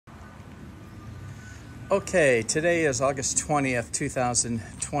Okay, today is August 20th,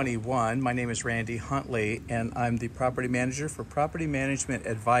 2021. My name is Randy Huntley, and I'm the property manager for Property Management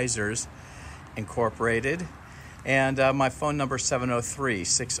Advisors Incorporated. And my phone number is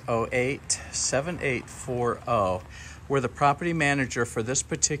 703-608-7840. We're the property manager for this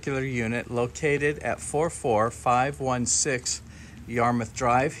particular unit located at 44516 Yarmouth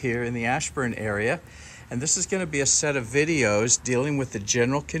Drive here in the Ashburn area. And this is going to be a set of videos dealing with the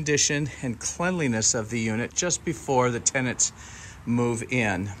general condition and cleanliness of the unit just before the tenants move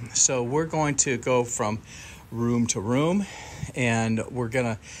in. So we're going to go from room to room, and we're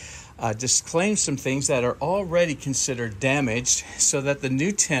going to disclaim some things that are already considered damaged so that the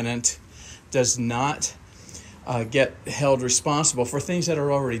new tenant does not get held responsible for things that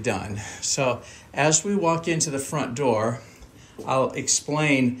are already done. So as we walk into the front door, I'll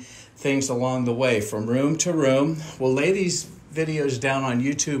explain things along the way from room to room. We'll lay these videos down on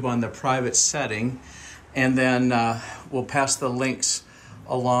YouTube on the private setting, and then we'll pass the links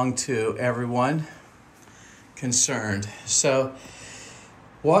along to everyone concerned. So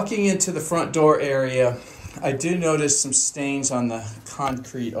walking into the front door area, I do notice some stains on the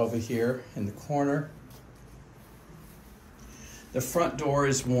concrete over here in the corner. The front door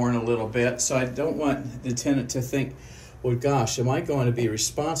is worn a little bit, so I don't want the tenant to think, well, gosh, am I going to be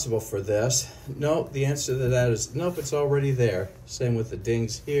responsible for this? No, the answer to that is nope, it's already there. Same with the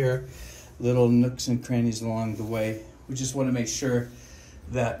dings here, little nooks and crannies along the way. We just want to make sure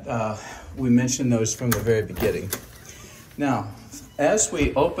that we mention those from the very beginning. Now, as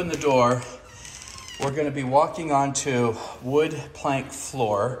we open the door, we're going to be walking onto wood plank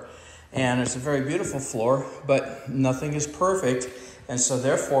floor, and it's a very beautiful floor, but nothing is perfect, and so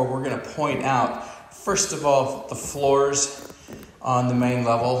therefore we're going to point out first of all, the floors on the main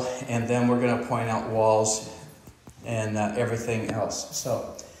level, and then we're going to point out walls and everything else.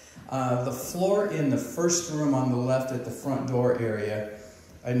 So the floor in the first room on the left at the front door area,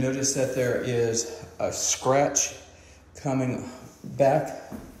 I noticed that there is a scratch coming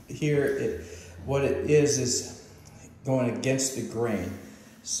back here. What it is going against the grain.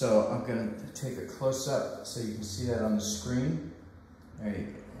 So I'm going to take a close-up so you can see that on the screen. There you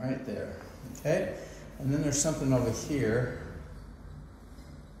go, right there. Okay? And then there's something over here.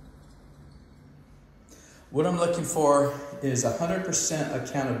 What I'm looking for is 100%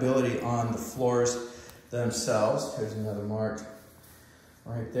 accountability on the floors themselves. Here's another mark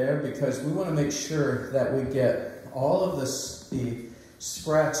right there, because we want to make sure that we get all of the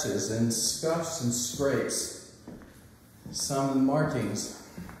scratches and scuffs and scrapes, some markings,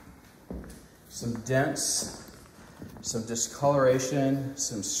 some dents, some discoloration,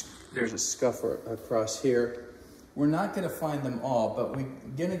 there's a scuff across here. We're not going to find them all, but we're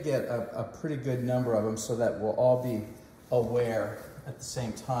going to get a pretty good number of them so that we'll all be aware at the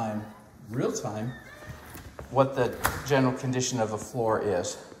same time, real time, what the general condition of the floor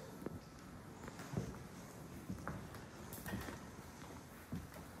is.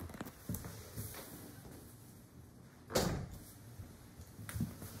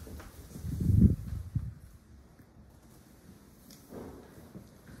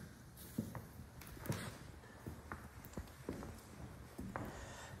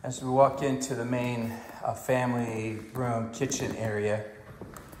 As we walk into the main family room kitchen area,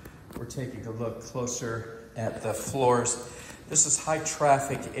 we're taking a look closer at the floors. This is high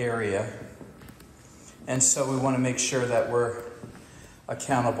traffic area, and so we want to make sure that we're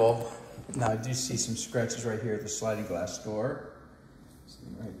accountable. Now I do see some scratches right here at the sliding glass door. See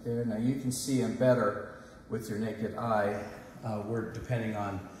right there. Now you can see them better with your naked eye. We're depending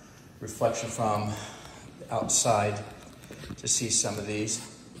on reflection from outside to see some of these.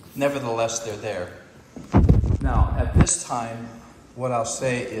 Nevertheless, they're there. Now, at this time, what I'll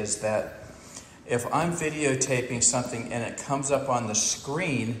say is that if I'm videotaping something and it comes up on the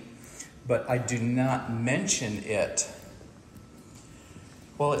screen, but I do not mention it,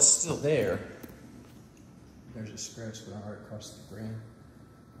 well, it's still there. There's a scratch going right across the grain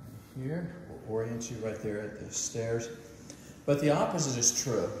right here. We'll orient you right there at the stairs. But the opposite is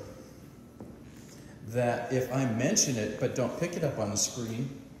true. That if I mention it but don't pick it up on the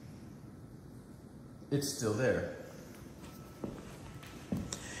screen, it's still there.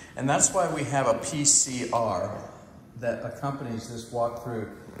 And that's why we have a PCR that accompanies this walkthrough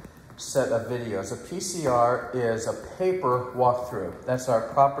set of videos. A PCR is a paper walkthrough. That's our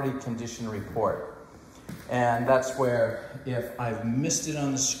property condition report. And that's where if I've missed it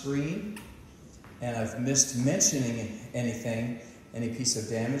on the screen and I've missed mentioning anything, any piece of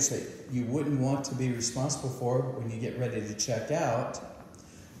damage that you wouldn't want to be responsible for when you get ready to check out,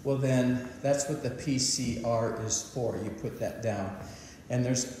 well then that's what the PCR is for. You put that down. And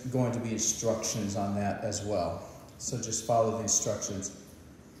there's going to be instructions on that as well. So just follow the instructions.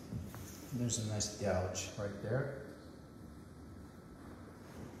 There's a nice gouge right there.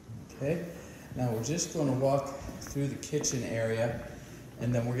 Okay, now we're just going to walk through the kitchen area,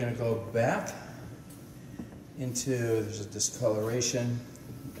 and then we're going to go back into, there's a discoloration,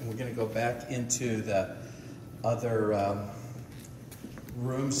 and we're going to go back into the other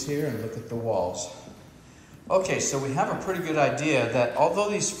rooms here and look at the walls. Okay, so we have a pretty good idea that although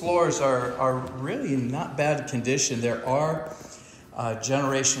these floors are really in not bad condition, there are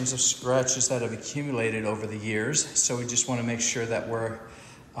generations of scratches that have accumulated over the years. So we just want to make sure that we're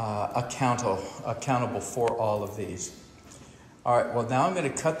accountable for all of these. All right, well now I'm going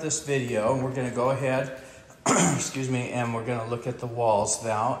to cut this video and we're going to go ahead, excuse me, and we're going to look at the walls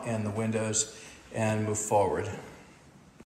now and the windows and move forward.